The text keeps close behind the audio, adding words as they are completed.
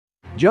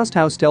Just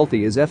how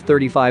stealthy is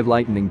F-35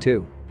 Lightning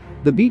II?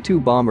 The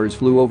B-2 bombers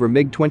flew over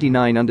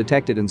MiG-29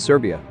 undetected in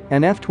Serbia,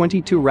 and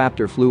F-22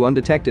 Raptor flew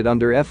undetected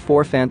under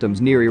F-4 Phantoms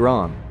near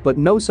Iran, but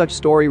no such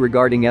story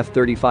regarding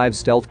F-35's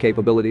stealth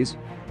capabilities.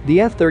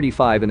 The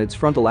F-35 in its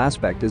frontal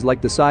aspect is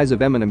like the size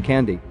of Eminem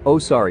candy,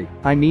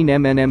 I mean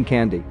M&M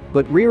candy,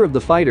 but rear of the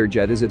fighter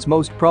jet is its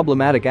most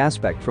problematic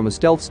aspect from a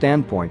stealth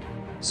standpoint.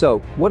 So,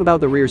 what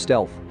about the rear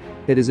stealth?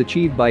 It is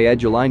achieved by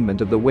edge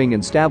alignment of the wing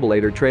and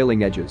stabilator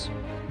trailing edges.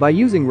 By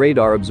using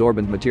radar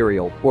absorbent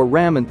material, or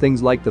RAM, and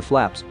things like the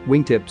flaps,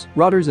 wingtips,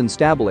 rudders and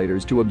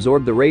stabilators to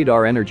absorb the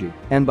radar energy,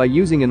 and by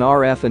using an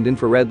RF and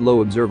infrared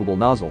low observable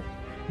nozzle.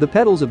 The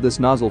petals of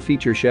this nozzle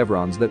feature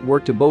chevrons that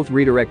work to both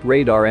redirect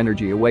radar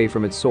energy away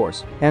from its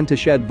source and to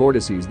shed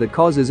vortices that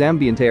causes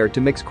ambient air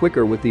to mix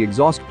quicker with the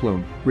exhaust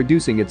plume,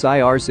 reducing its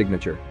IR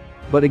signature.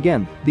 But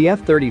again, the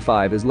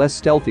F-35 is less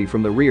stealthy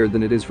from the rear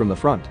than it is from the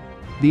front.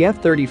 The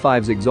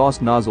F-35's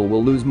exhaust nozzle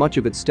will lose much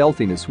of its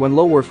stealthiness when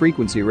lower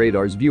frequency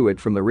radars view it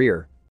from the rear.